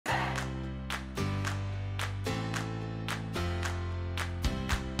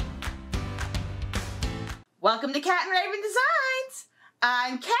Welcome to Cat and Raven Designs.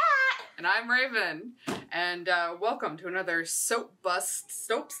 I'm Cat. And I'm Raven. And welcome to another soap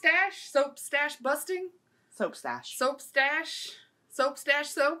stash busting? Soap stash. Soap stash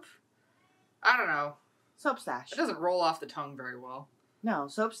soap? I don't know. Soap stash. It doesn't roll off the tongue very well. No,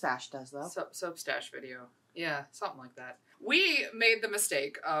 soap stash does though. Soap stash video. Yeah, something like that. We made the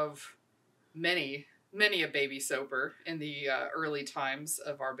mistake of many a baby soaper in the early times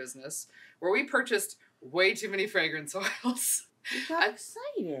of our business, where we purchased way too many fragrance oils. We got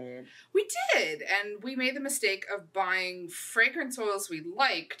excited. We did, and we made the mistake of buying fragrance oils we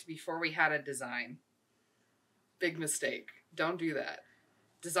liked before we had a design. Big mistake. Don't do that.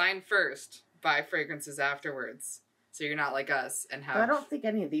 Design first, buy fragrances afterwards, so you're not like us and have... But I don't think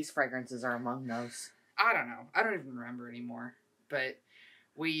any of these fragrances are among those. I don't know. I don't even remember anymore. But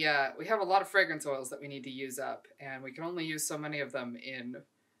we have a lot of fragrance oils that we need to use up, and we can only use so many of them in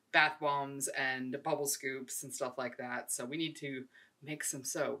bath bombs and bubble scoops and stuff like that. So we need to make some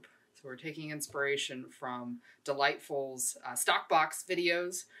soap. So we're taking inspiration from Delightful's stock box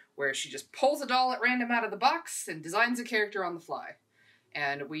videos, where she just pulls a doll at random out of the box and designs a character on the fly.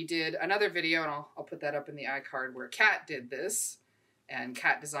 And we did another video, and I'll put that up in the iCard, where Kat did this, and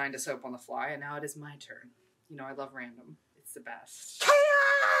Kat designed a soap on the fly, and now it is my turn. You know, I love random. It's the best. Chaos!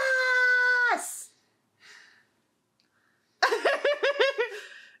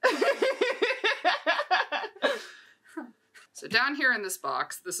 So down here in this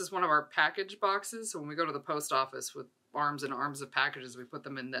box, this is one of our package boxes. So when we go to the post office with arms and arms of packages, we put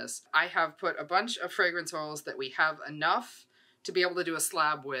them in this. I have put a bunch of fragrance oils that we have enough to be able to do a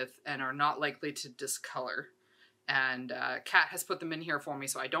slab with and are not likely to discolor. And Kat has put them in here for me,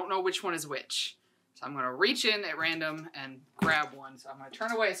 so I don't know which one is which. So I'm going to reach in at random and grab one. So I'm going to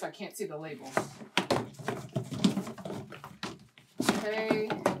turn away so I can't see the label. Okay.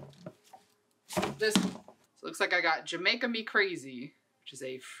 This one. So it looks like I got Jamaica Me Crazy, which is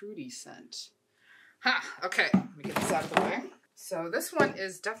a fruity scent. Okay, let me get this out of the way. So this one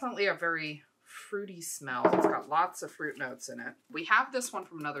is definitely a very fruity smell. It's got lots of fruit notes in it. We have this one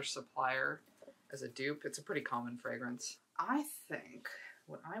from another supplier as a dupe. It's a pretty common fragrance. I think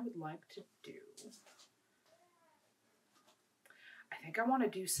what I would like to do, I think I want to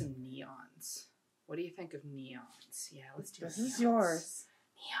do some neons. What do you think of neons? Yeah, let's do neons. This is yours.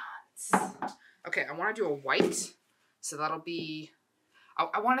 Neons. Okay, I want to do a white, so that'll be,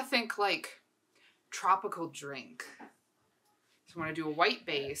 I want to think like tropical drink. So I'm going to do a white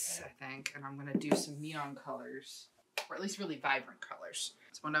base, I think, and I'm going to do some neon colors, or at least really vibrant colors.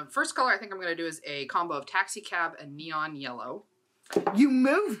 So the first color I think I'm going to do is a combo of taxi cab and neon yellow. You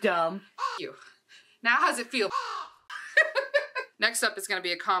moved them. You. Now how's it feel? Next up is going to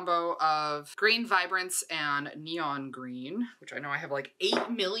be a combo of green Vibrance and neon green, which I know I have like 8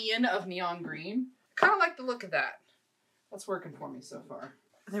 million of neon green. I kind of like the look of that. That's working for me so far.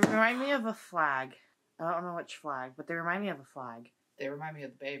 They remind me of a flag. I don't know which flag, but they remind me of a flag. They remind me of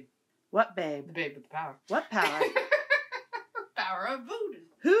the babe. What babe? The babe with the power. What power? Power of voodoo.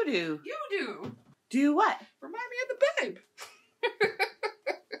 Hoodoo. You do. Do what? Remind me of the babe.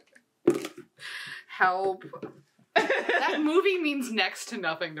 Help. That movie means next to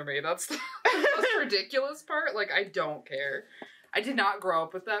nothing to me. That's the most ridiculous part. Like, I don't care. I did not grow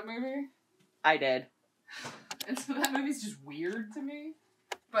up with that movie. I did. And so that movie's just weird to me.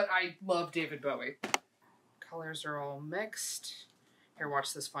 But I love David Bowie. Colors are all mixed. Here,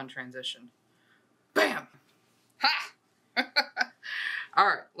 watch this fun transition. Bam! Ha!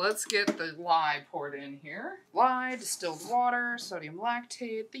 Alright, let's get the lye poured in here. Lye, distilled water, sodium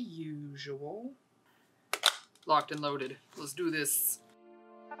lactate, the usual. Locked and loaded. Let's do this.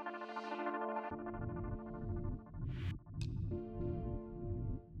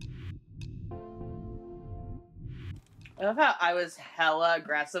 I love how I was hella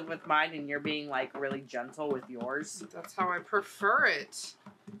aggressive with mine and you're being like really gentle with yours. That's how I prefer it.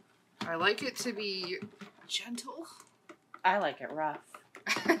 I like it to be gentle. I like it rough.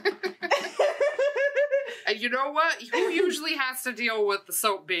 And you know what? Who usually has to deal with the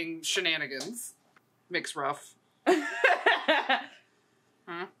soap being shenanigans? Mix rough.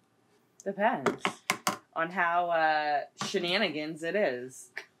 Huh? Depends on how shenanigans it is.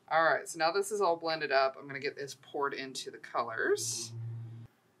 Alright, so now this is all blended up. I'm going to get this poured into the colors.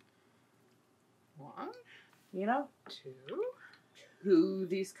 1. You know? 2. Who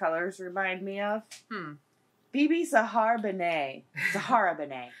these colors remind me of? Bibi Sahara Benet. Sahara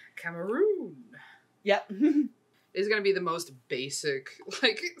Benet. Cameroon. Yep. It's going to be the most basic,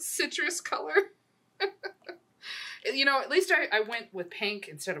 like, citrus color. You know, at least I went with pink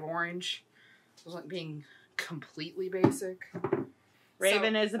instead of orange. I wasn't being completely basic.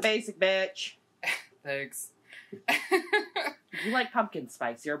 Raven is a basic bitch. Thanks. You like pumpkin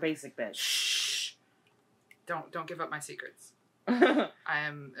spice. You're a basic bitch. Shh. Don't give up my secrets. I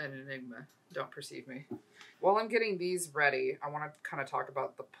am an enigma. Don't perceive me. While I'm getting these ready, I want to kind of talk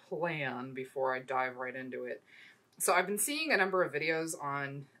about the plan before I dive right into it. So I've been seeing a number of videos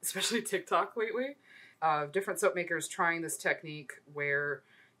on, especially TikTok lately, of different soap makers trying this technique where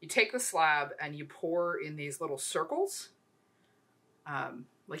you take the slab and you pour in these little circles.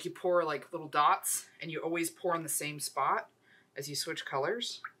 Like you pour like little dots, and you always pour in the same spot as you switch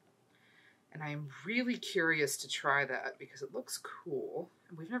colors. And I am really curious to try that because it looks cool,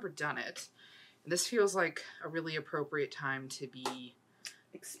 and we've never done it. And this feels like a really appropriate time to be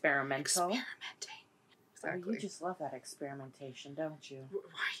experimenting. Exactly. Oh, you just love that experimentation, don't you?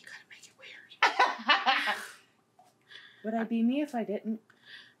 Why you gotta make it weird? Would I be me if I didn't?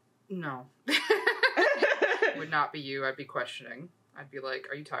 No. Would not be you. I'd be questioning. I'd be like,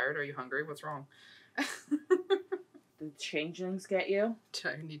 are you tired? Are you hungry? What's wrong? The changelings get you? Do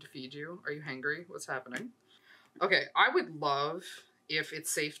I need to feed you? Are you hangry? What's happening? Okay, I would love, if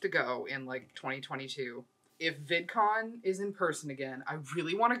it's safe to go in like 2022, if VidCon is in person again. I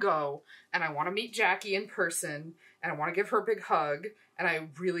really want to go, and I want to meet Jackie in person, and I want to give her a big hug, and I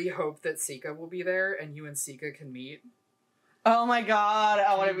really hope that Sika will be there, and you and Sika can meet. Oh my god,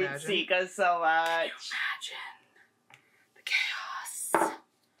 I want to meet imagine? Sika so much. Can you imagine the chaos?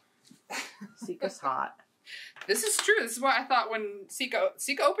 Sika's hot. This This is true. This is what I thought when Sika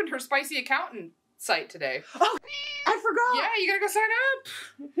opened her spicy accountant site today. Oh, I forgot. Yeah, you gotta go sign up.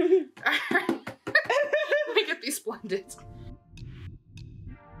 Alright. Let me get these blended.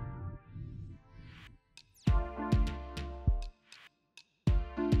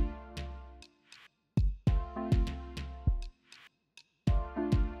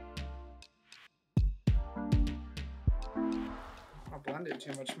 I'll blend it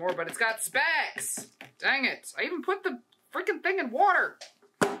too much more, but it's got specs. Dang it. I even put the freaking thing in water.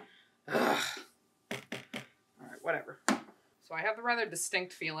 Ugh. Alright, whatever. So I have the rather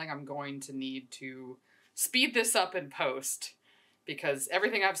distinct feeling I'm going to need to speed this up in post, because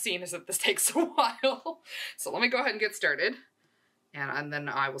everything I've seen is that this takes a while. So let me go ahead and get started, and then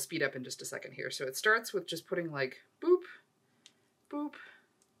I will speed up in just a second here. So it starts with just putting like boop, boop,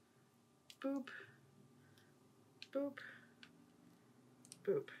 boop, boop,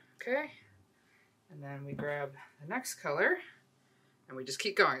 boop. Okay? And then we grab the next color, and we just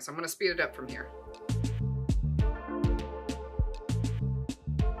keep going. So I'm going to speed it up from here.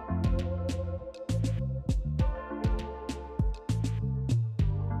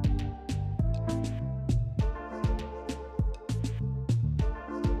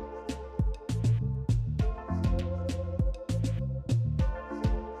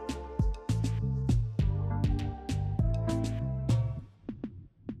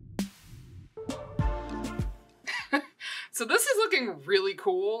 So this is looking really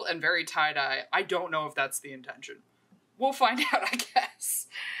cool and very tie-dye. I don't know if that's the intention. We'll find out, I guess.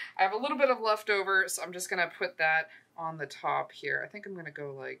 I have a little bit of leftover, so I'm just going to put that on the top here. I think I'm going to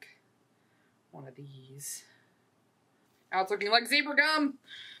go like one of these. Now it's looking like zebra gum.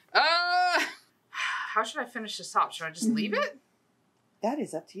 How should I finish this top? Should I just leave it? That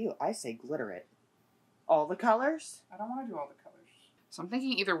is up to you. I say glitter it. All the colors? I don't want to do all the colors. So I'm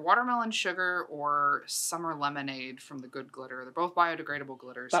thinking either watermelon sugar or summer lemonade from the Good Glitter. They're both biodegradable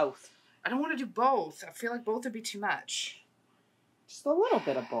glitters. Both. I don't want to do both. I feel like both would be too much. Just a little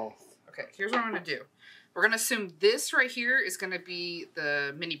bit of both. Okay, here's what I'm going to do. We're going to assume this right here is going to be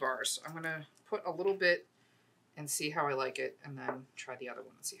the mini bars. I'm going to put a little bit and see how I like it, and then try the other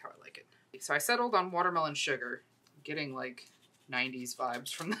one and see how I like it. So I settled on watermelon sugar. I'm getting like 90s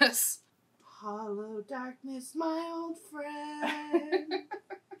vibes from this. Hollow darkness, my old friend.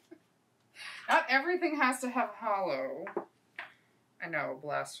 Not everything has to have hollow. I know,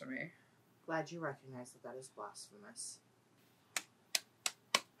 blasphemy. Glad you recognize that is blasphemous.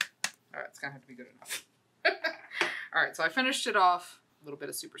 Alright, it's gonna have to be good enough. Alright, so I finished it off. A little bit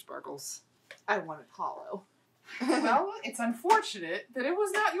of super sparkles. I wanted hollow. Well, it's unfortunate that it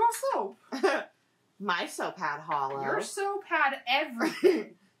was not your soap. My soap had hollow. Your soap had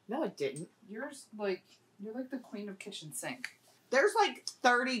everything. No, it didn't. You're like the queen of kitchen sink. There's like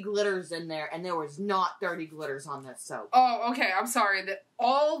 30 glitters in there, and there was not 30 glitters on this soap. Oh, okay, I'm sorry. That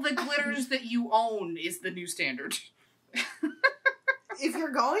all the glitters that you own is the new standard. If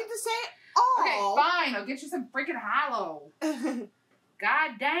you're going to say all... Okay, fine. I'll get you some freaking hollow.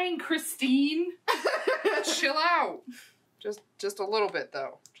 God dang, Christine. Chill out. Just a little bit,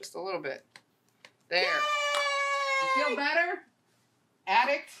 though. Just a little bit. There. Yay! You feel better?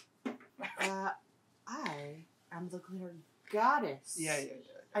 Addict? I am the glitter goddess. Yeah.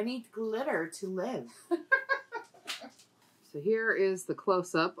 I need glitter to live. So here is the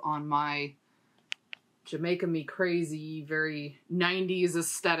close-up on my Jamaica Me Crazy, very 90s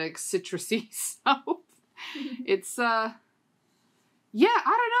aesthetic citrusy soap. It's, yeah,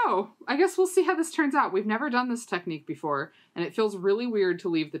 I don't know. I guess we'll see how this turns out. We've never done this technique before, and it feels really weird to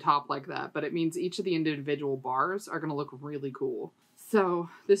leave the top like that, but it means each of the individual bars are going to look really cool. So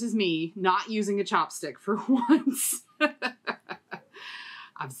this is me not using a chopstick for once.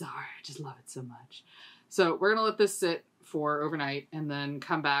 I'm sorry, I just love it so much. So we're going to let this sit for overnight and then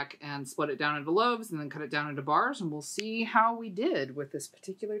come back and split it down into lobes and then cut it down into bars, and we'll see how we did with this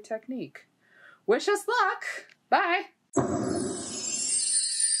particular technique. Wish us luck. Bye.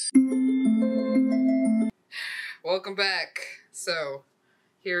 Welcome back. So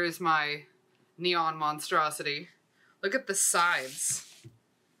here is my neon monstrosity. Look at the sides.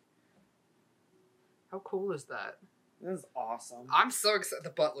 How cool is that? This is awesome. I'm so excited. The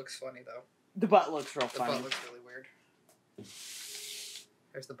butt looks funny though. The butt looks real funny. The butt looks really weird.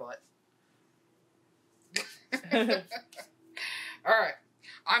 There's the butt. Alright.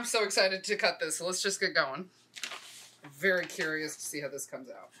 I'm so excited to cut this, so let's just get going. I'm very curious to see how this comes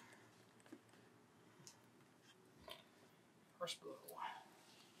out. First blow.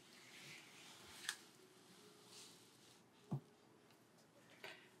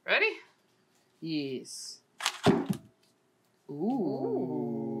 Ready? Yes.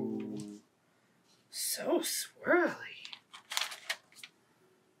 Ooh. So swirly.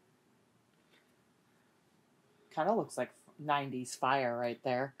 Kind of looks like 90s fire right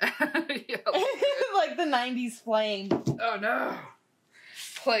there. Yeah, like the 90s flame. Oh no.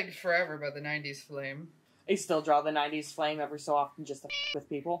 Plagued forever by the 90s flame. I still draw the 90s flame every so often just to with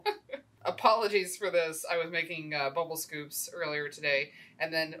people. Apologies for this. I was making bubble scoops earlier today,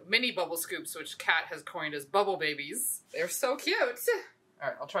 and then mini bubble scoops, which Kat has coined as bubble babies. They're so cute.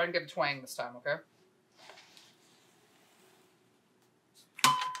 Alright, I'll try and get a twang this time, okay?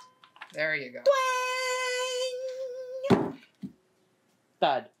 There you go. Twang!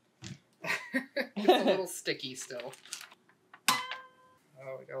 Thud. It's a little sticky still.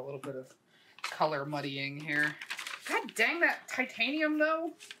 Oh, we got a little bit of color muddying here. God dang that titanium,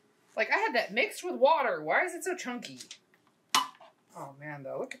 though. Like, I had that mixed with water. Why is it so chunky? Oh, man,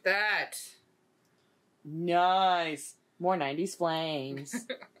 though. Look at that. Nice. More 90s flames.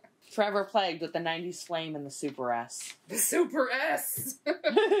 Forever plagued with the 90s flame and the Super S. The Super S!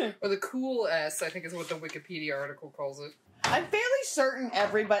 Or the Cool S, I think is what the Wikipedia article calls it. I'm fairly certain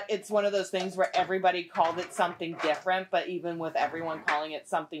it's one of those things where everybody called it something different, but even with everyone calling it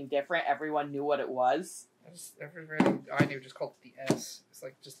something different, everyone knew what it was. Everybody I knew just called it the S. It's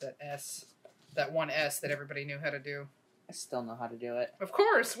like just that S. That one S that everybody knew how to do. I still know how to do it. Of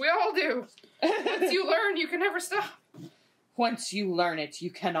course, we all do. Once you learn, you can never stop. Once you learn it, you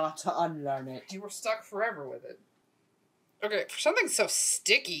cannot unlearn it. You were stuck forever with it. Okay, for something so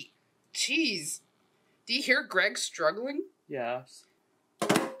sticky. Jeez. Do you hear Greg struggling? Yes.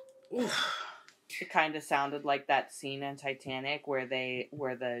 Oof. It kind of sounded like that scene in Titanic where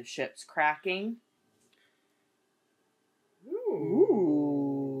the ship's cracking.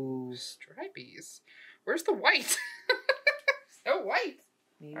 Ooh. Stripies. Where's the white? No white.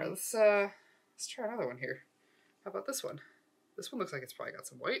 Alright, let's try another one here. How about this one? This one looks like it's probably got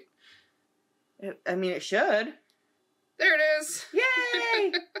some white. I mean, it should. There it is.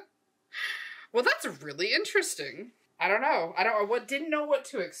 Yay! Well, that's really interesting. I don't know. I didn't know what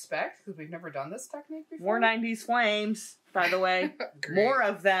to expect because we've never done this technique before. More 90s flames, by the way. More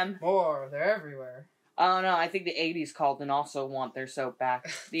of them. More. They're everywhere. Oh no, I think the 80s called and also want their soap back.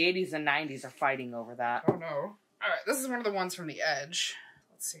 The 80s and 90s are fighting over that. Oh no. Alright, this is one of the ones from the Edge.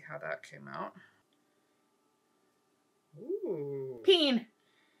 Let's see how that came out. Ooh. Peen.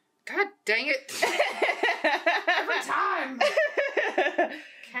 God dang it. Every time.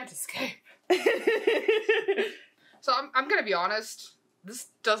 Can't escape. So I'm gonna be honest. This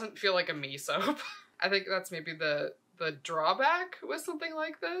doesn't feel like a me soap. I think that's maybe the drawback with something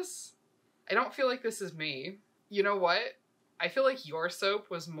like this. I don't feel like this is me. You know what? I feel like your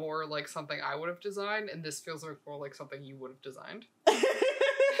soap was more like something I would have designed, and this feels more like something you would have designed.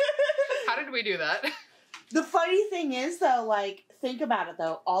 How did we do that? The funny thing is, though, like, think about it,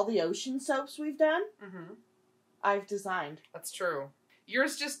 though. All the ocean soaps we've done, I've designed. That's true.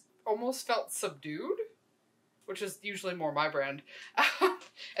 Yours just almost felt subdued, which is usually more my brand.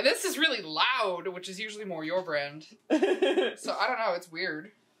 And this is really loud, which is usually more your brand. So, I don't know. It's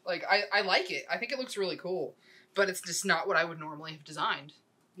weird. Like, I like it. I think it looks really cool. But it's just not what I would normally have designed.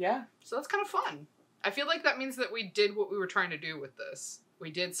 Yeah. So that's kind of fun. I feel like that means that we did what we were trying to do with this.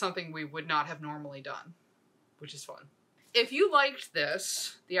 We did something we would not have normally done, which is fun. If you liked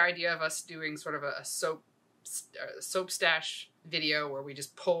this, the idea of us doing sort of a soap soap stash video where we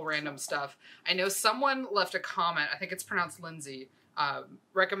just pull random stuff. I know someone left a comment, I think it's pronounced Lindsay,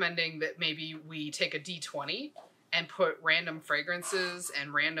 recommending that maybe we take a D20 and put random fragrances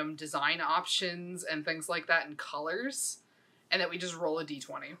and random design options and things like that in colors, and that we just roll a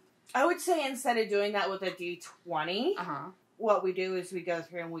D20. I would say instead of doing that with a D20, what we do is we go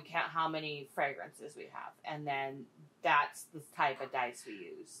through and we count how many fragrances we have, and then that's the type of dice we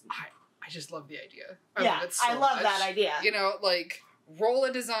use. I just love the idea. I love that idea. You know, like, roll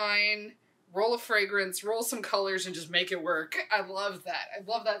a design, roll a fragrance, roll some colors, and just make it work. I love that. I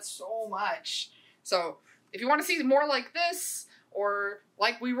love that so much. So, if you want to see more like this, or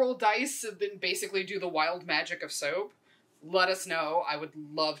like we roll dice and then basically do the wild magic of soap, let us know. I would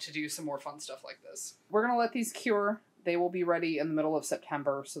love to do some more fun stuff like this. We're going to let these cure. They will be ready in the middle of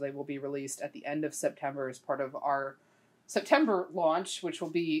September, so they will be released at the end of September as part of our September launch, which will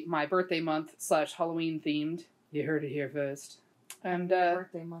be my birthday month / Halloween themed. You heard it here first. And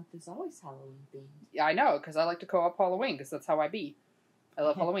birthday month is always Halloween themed. Yeah, I know, because I like to co-op Halloween, because that's how I be. I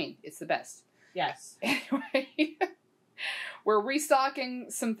love Halloween. It's the best. Yes. Anyway, we're restocking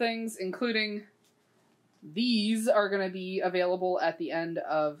some things, including these are going to be available at the end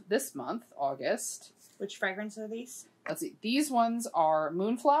of this month, August. Which fragrance are these? Let's see. These ones are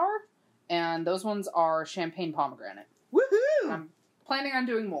Moonflower, and those ones are Champagne Pomegranate. Woohoo! I'm planning on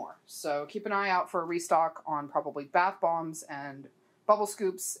doing more, so keep an eye out for a restock on probably bath bombs and bubble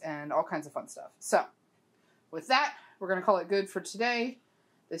scoops and all kinds of fun stuff. So, with that, we're going to call it good for today.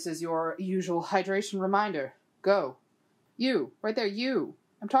 This is your usual hydration reminder. Go. You. Right there, you.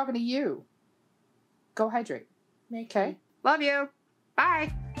 I'm talking to you. Go hydrate. Okay? Love you.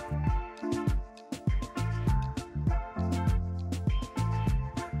 Bye.